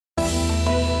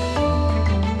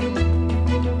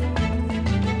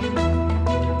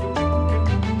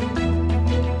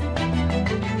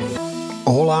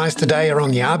All eyes today are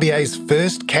on the RBA's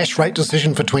first cash rate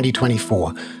decision for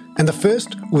 2024, and the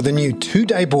first with a new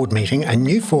two-day board meeting, a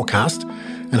new forecast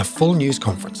and a full news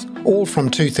conference, all from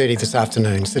 2:30 this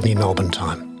afternoon, Sydney-Melbourne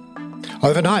time.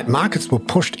 Overnight, markets were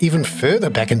pushed even further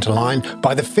back into line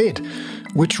by the Fed,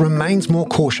 which remains more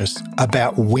cautious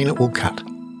about when it will cut.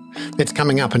 That's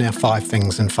coming up in our 5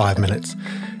 Things in 5 Minutes.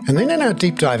 And then in our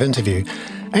deep dive interview,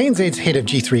 ANZ's head of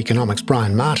G3 Economics,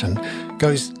 Brian Martin,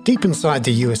 goes deep inside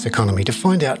the US economy to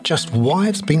find out just why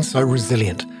it's been so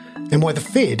resilient and why the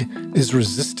Fed is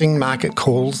resisting market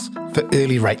calls for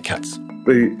early rate cuts.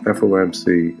 The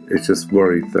FOMC is just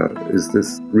worried that is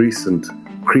this recent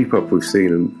creep up we've seen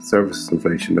in services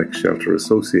inflation next shelter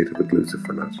associated with looser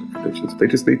financial conditions. They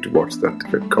just need to watch that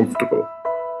to get comfortable.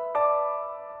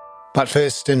 But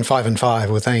first, in 5 and 5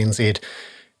 with ANZ,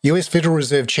 US Federal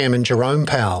Reserve Chairman Jerome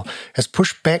Powell has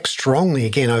pushed back strongly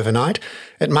again overnight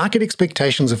at market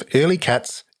expectations of early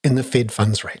cuts in the Fed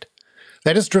funds rate.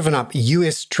 That has driven up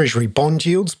US Treasury bond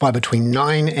yields by between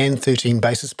 9 and 13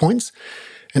 basis points,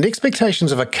 and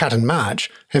expectations of a cut in March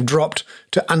have dropped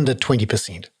to under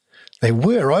 20%. They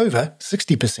were over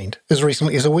 60% as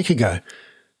recently as a week ago.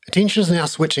 Attention is now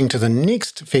switching to the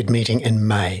next Fed meeting in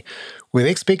May, with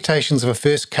expectations of a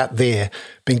first cut there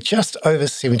being just over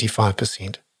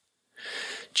 75%.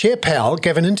 Chair Powell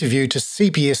gave an interview to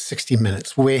CBS 60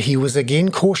 Minutes where he was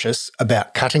again cautious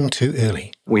about cutting too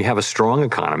early. We have a strong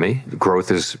economy.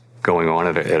 Growth is going on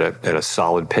at a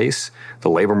solid pace. The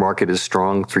labor market is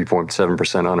strong,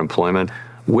 3.7% unemployment.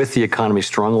 With the economy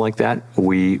strong like that,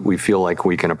 we feel like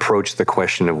we can approach the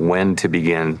question of when to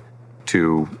begin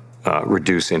to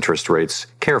reduce interest rates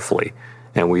carefully.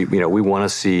 And we want to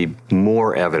see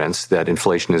more evidence that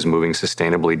inflation is moving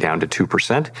sustainably down to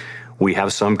 2%. We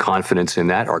have some confidence in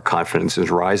that. Our confidence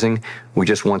is rising. We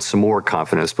just want some more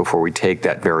confidence before we take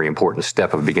that very important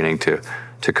step of beginning to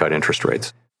cut interest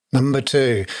rates. Number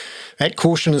 2, that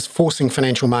caution is forcing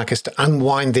financial markets to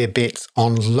unwind their bets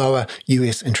on lower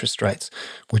US interest rates,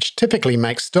 which typically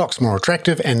makes stocks more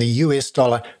attractive and the US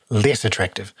dollar less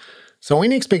attractive. So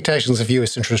when expectations of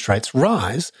US interest rates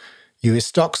rise, US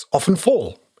stocks often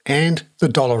fall and the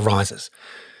dollar rises.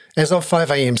 As of 5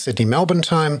 a.m. Sydney-Melbourne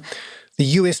time, the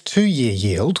US 2-year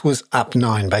yield was up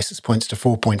 9 basis points to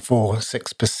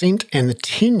 4.46% and the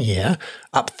 10-year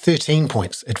up 13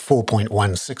 points at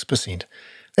 4.16%.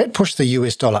 That pushed the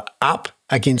US dollar up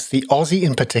against the Aussie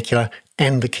in particular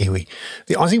and the Kiwi.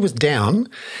 The Aussie was down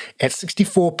at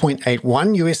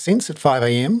 64.81 US cents at 5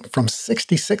 a.m. from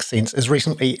 66 cents as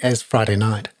recently as Friday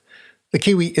night. The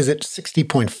Kiwi is at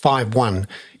 60.51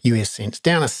 US cents,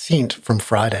 down a cent from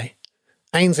Friday.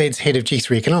 ANZ's head of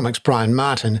G3 Economics, Brian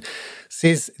Martin,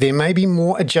 says there may be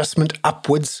more adjustment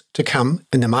upwards to come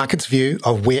in the market's view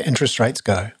of where interest rates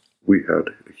go. We had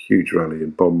a huge rally in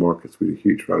bond markets, we had a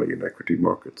huge rally in equity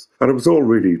markets. And it was all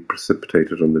really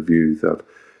precipitated on the view that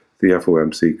the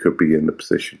FOMC could be in a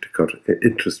position to cut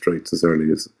interest rates as early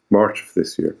as March of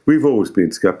this year. We've always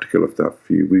been sceptical of that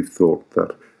view. We've thought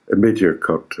that a mid-year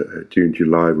cut June,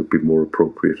 July would be more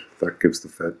appropriate. That gives the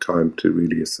Fed time to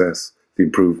really assess the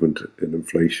improvement in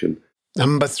inflation.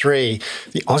 Number 3,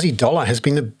 the Aussie dollar has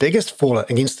been the biggest faller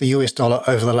against the US dollar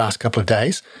over the last couple of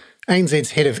days.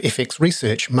 ANZ's head of FX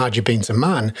research, Marjabeen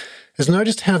Zaman, has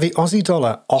noticed how the Aussie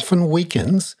dollar often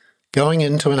weakens going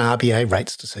into an RBA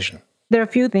rates decision. There are a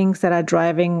few things that are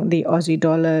driving the Aussie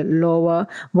dollar lower.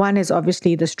 One is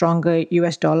obviously the stronger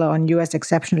US dollar on US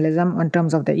exceptionalism in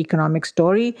terms of the economic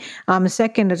story.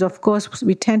 Second is, of course,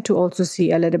 we tend to also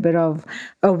see a little bit of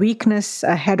a weakness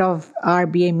ahead of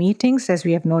RBA meetings, as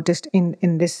we have noticed in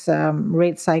this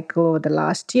rate cycle over the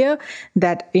last year,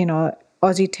 that,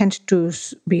 Aussie tends to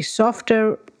be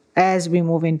softer as we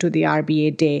move into the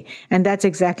RBA day. And that's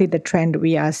exactly the trend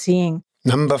we are seeing.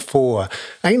 Number 4,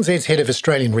 ANZ's head of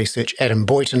Australian research, Adam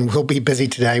Boyton, will be busy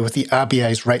today with the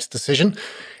RBA's rates decision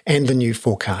and the new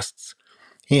forecasts.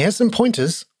 He has some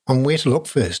pointers on where to look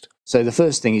first. So the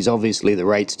first thing is obviously the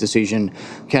rates decision,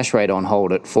 cash rate on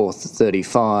hold at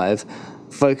 4.35.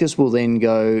 Focus will then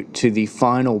go to the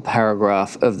final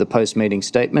paragraph of the post-meeting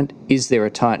statement. Is there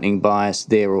a tightening bias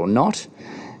there or not?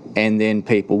 And then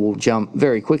people will jump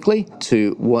very quickly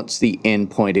to what's the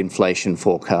endpoint inflation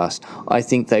forecast. I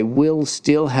think they will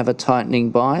still have a tightening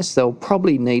bias. They'll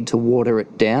probably need to water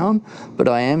it down, but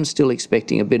I am still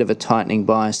expecting a bit of a tightening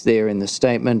bias there in the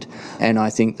statement. And I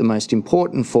think the most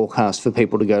important forecast for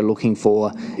people to go looking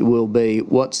for will be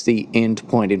what's the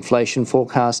endpoint inflation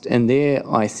forecast. And there,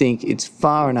 I think it's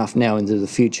far enough now into the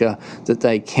future that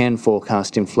they can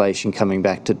forecast inflation coming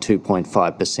back to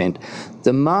 2.5%.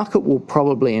 The market will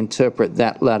probably interpret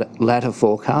that latter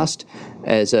forecast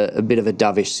as a bit of a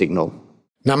dovish signal.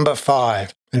 Number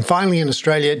 5. And finally, in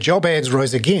Australia, job ads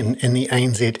rose again in the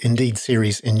ANZ Indeed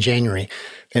series in January.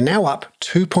 They're now up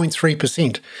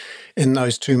 2.3% in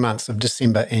those 2 months of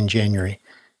December and January.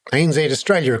 ANZ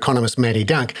Australia economist Maddie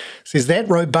Dunk says that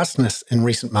robustness in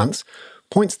recent months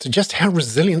points to just how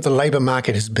resilient the labour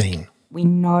market has been. We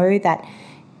know that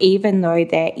even though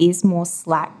there is more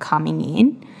slack coming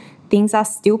in, things are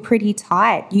still pretty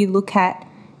tight. You look at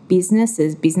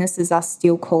businesses are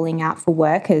still calling out for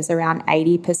workers. Around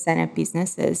 80% of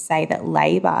businesses say that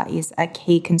labour is a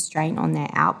key constraint on their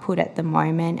output at the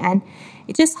moment. And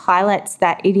it just highlights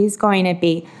that it is going to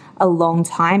be a long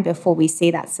time before we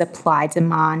see that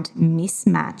supply-demand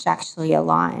mismatch actually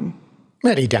align.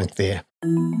 Maddie Dunk there.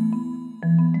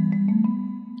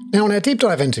 Now, in our deep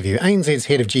dive interview, ANZ's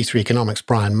head of G3 Economics,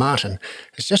 Brian Martin,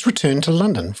 has just returned to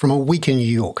London from a week in New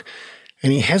York,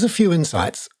 and he has a few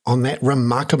insights on that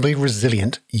remarkably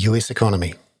resilient US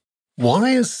economy. Why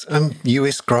is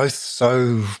US growth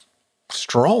so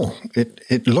strong?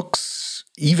 It looks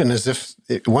even as if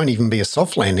it won't even be a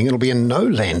soft landing, it'll be a no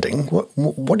landing.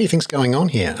 What do you think's going on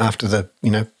here after the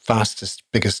fastest,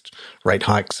 biggest rate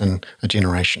hikes in a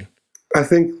generation? I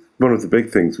think one of the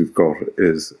big things we've got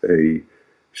is a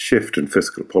shift in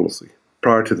fiscal policy.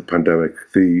 Prior to the pandemic,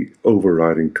 the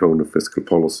overriding tone of fiscal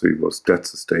policy was debt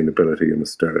sustainability and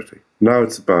austerity. Now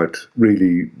it's about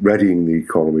really readying the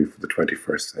economy for the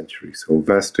 21st century. So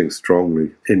investing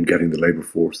strongly in getting the labour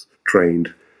force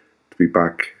trained to be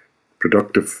back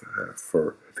productive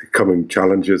for the coming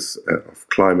challenges of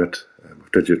climate,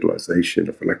 of digitalisation,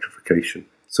 of electrification.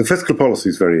 So fiscal policy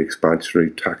is very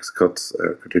expansionary. Tax cuts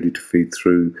continue to feed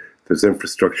through. There's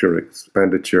infrastructure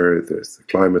expenditure, there's the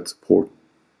climate support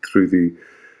through the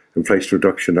Inflation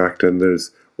Reduction Act, and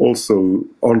there's also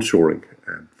onshoring.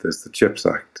 There's the CHIPS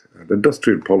Act. And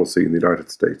industrial policy in the United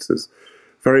States is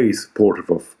very supportive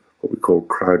of what we call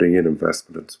crowding in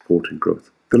investment and supporting growth.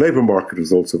 The labour market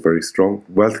is also very strong.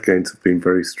 Wealth gains have been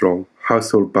very strong.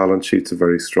 Household balance sheets are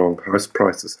very strong. House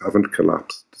prices haven't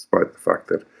collapsed, despite the fact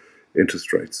that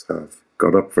interest rates have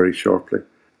gone up very sharply.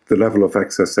 The level of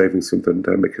excess savings from the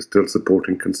pandemic is still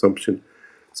supporting consumption.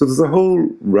 So there's a whole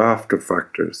raft of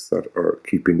factors that are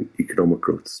keeping economic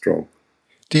growth strong.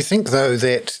 Do you think, though,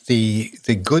 that the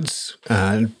goods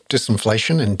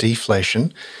disinflation and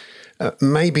deflation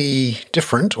may be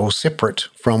different or separate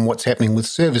from what's happening with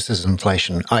services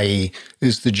inflation, i.e.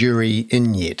 is the jury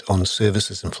in yet on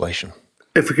services inflation?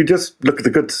 If we could just look at the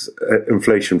goods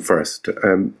inflation first.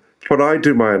 When I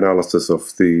do my analysis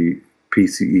of the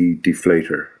PCE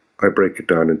deflator, I break it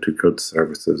down into goods,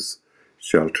 services,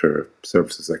 shelter,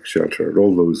 services ex-shelter, and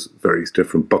all those various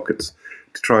different buckets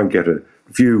to try and get a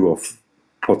view of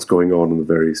what's going on in the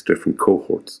various different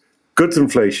cohorts. Goods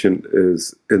inflation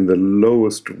is in the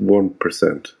lowest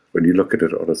 1% when you look at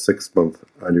it on a 6-month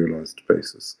annualized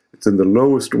basis. It's in the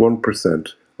lowest 1%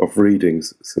 of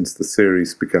readings since the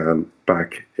series began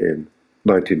back in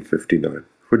 1959.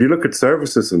 When you look at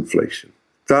services inflation,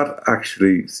 that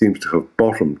actually seems to have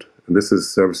bottomed, and this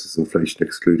is services inflation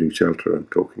excluding shelter I'm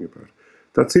talking about.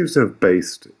 That seems to have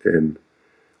based in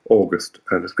August,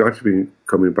 and it's actually been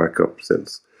coming back up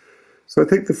since. So I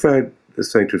think the Fed is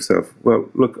saying to itself, well,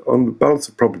 look, on the balance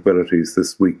of probabilities,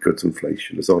 this weak goods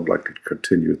inflation is unlikely to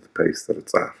continue at the pace that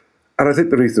it's at. And I think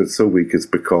the reason it's so weak is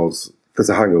because there's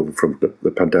a hangover from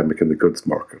the pandemic in the goods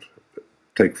market.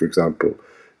 Take, for example,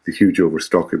 the huge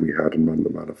overstocking we had in the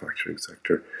manufacturing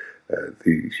sector,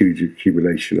 the huge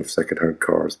accumulation of second-hand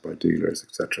cars by dealers,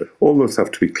 etc. All those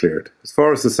have to be cleared. As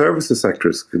far as the services sector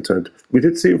is concerned, we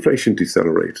did see inflation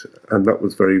decelerate, and that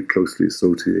was very closely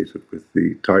associated with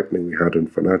the tightening we had in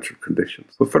financial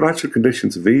conditions. But financial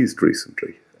conditions have eased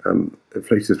recently, and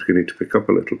inflation is beginning to pick up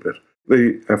a little bit.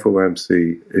 The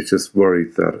FOMC is just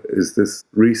worried that is this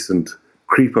recent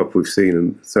creep up we've seen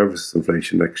in services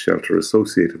inflation ex-shelter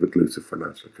associated with looser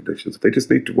financial conditions. They just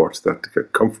need to watch that to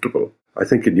get comfortable. I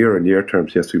think in year-on-year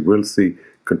terms, yes, we will see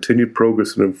continued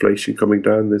progress in inflation coming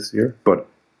down this year, but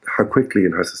how quickly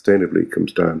and how sustainably it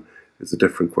comes down is a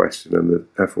different question, and the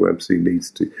FOMC needs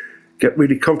to get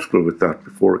really comfortable with that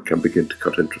before it can begin to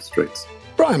cut interest rates.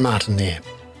 Brian Martin there.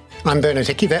 I'm Bernard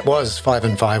Hickey. That was 5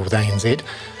 and 5 with ANZ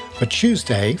for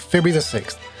Tuesday, February the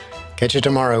 6th. Catch you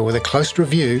tomorrow with a close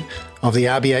review of the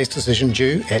RBA's decision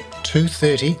due at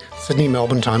 2:30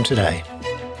 Sydney-Melbourne time today.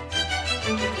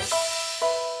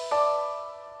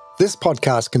 This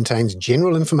podcast contains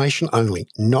general information only,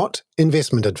 not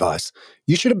investment advice.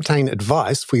 You should obtain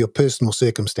advice for your personal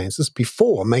circumstances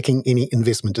before making any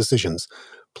investment decisions.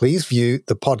 Please view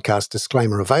the podcast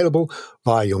disclaimer available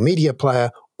via your media player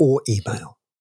or email.